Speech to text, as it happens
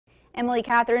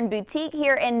Katherine Boutique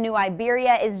here in New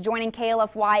Iberia is joining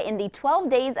KLFY in the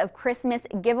 12 Days of Christmas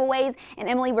giveaways. And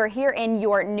Emily, we're here in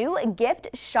your new gift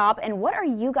shop. And what are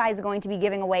you guys going to be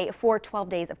giving away for 12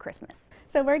 Days of Christmas?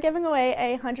 So we're giving away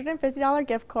a $150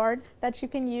 gift card that you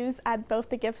can use at both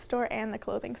the gift store and the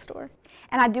clothing store.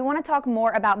 And I do want to talk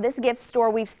more about this gift store.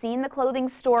 We've seen the clothing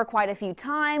store quite a few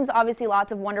times. Obviously,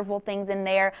 lots of wonderful things in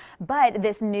there. But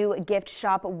this new gift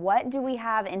shop, what do we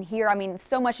have in here? I mean,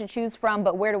 so much to choose from,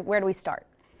 but where do we start?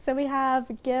 So we have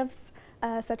gifts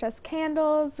such as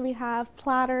candles, we have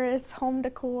platters, home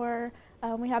decor,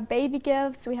 we have baby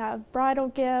gifts, we have bridal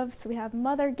gifts, we have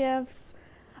mother gifts.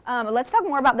 Let's talk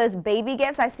more about those baby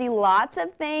gifts. I see lots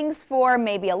of things for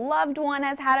maybe a loved one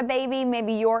has had a baby,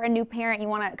 maybe you're a new parent, you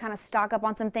want to kind of stock up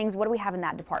on some things. What do we have in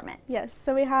that department? Yes,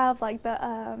 so we have like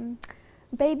the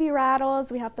baby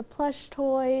rattles, we have the plush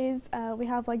toys, we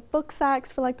have like book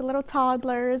sacks for like the little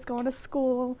toddlers going to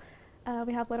school,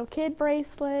 we have little kid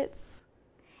bracelets.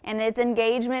 And it's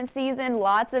engagement season,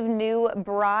 lots of new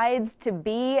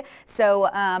brides-to-be. So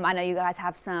I know you guys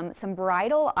have some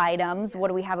bridal items. What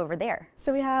do we have over there?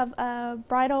 So we have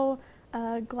bridal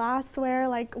glassware,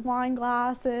 like wine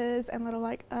glasses and little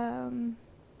like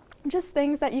just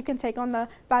things that you can take on the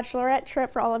bachelorette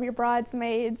trip for all of your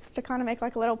bridesmaids to kind of make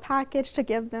like a little package to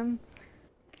give them.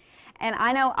 And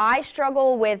I know I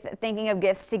struggle with thinking of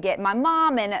gifts to get my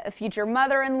mom and a future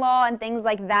mother-in-law and things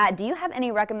like that. Do you have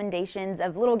any recommendations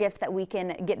of little gifts that we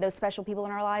can get those special people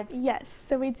in our lives? Yes,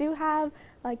 so we do have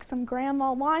like some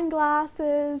grandma wine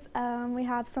glasses, we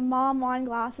have some mom wine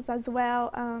glasses as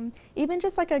well. Even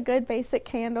just like a good basic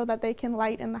candle that they can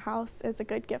light in the house is a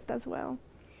good gift as well.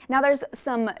 Now there's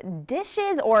some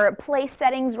dishes or place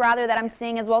settings rather that I'm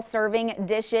seeing as well, serving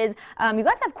dishes. You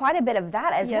guys have quite a bit of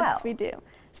that as well. Yes, we do.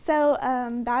 So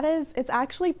it's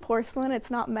actually porcelain,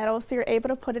 it's not metal, so you're able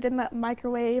to put it in the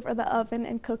microwave or the oven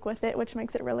and cook with it, which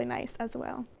makes it really nice as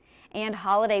well. And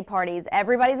holiday parties.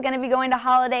 Everybody's going to be going to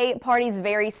holiday parties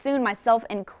very soon, myself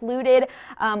included.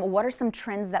 What are some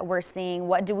trends that we're seeing?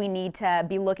 What do we need to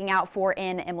be looking out for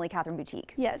in Katherine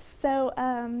Boutique? Yes, so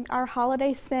our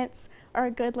holiday scents are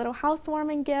a good little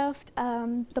housewarming gift.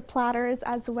 The platters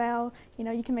as well. You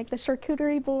know, you can make the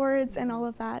charcuterie boards and all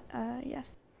of that, yes.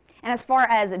 And as far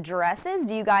as dresses,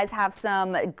 do you guys have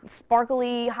some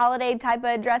sparkly holiday type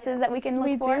of dresses that we can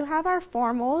look for? We do have our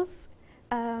formals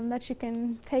that you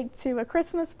can take to a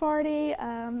Christmas party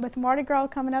with Mardi Gras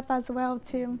coming up as well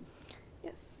too.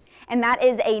 Yes. And that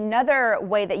is another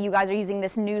way that you guys are using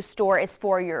this new store is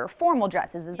for your formal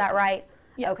dresses, is that right?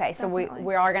 Yes, okay, so definitely.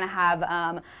 we are going to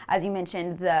have, as you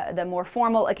mentioned, the more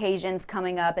formal occasions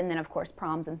coming up, and then of course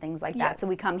proms and things like that. So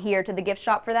we come here to the gift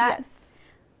shop for that? Yes.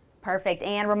 Perfect.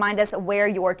 And remind us where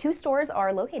your two stores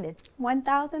are located.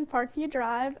 1000 Parkview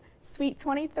Drive, Suite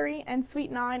 23 and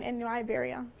Suite 9 in New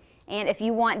Iberia. And if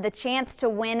you want the chance to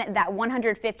win that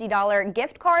 $150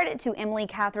 gift card to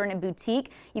Katherine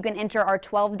Boutique, you can enter our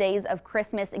 12 Days of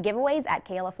Christmas giveaways at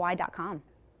klfy.com.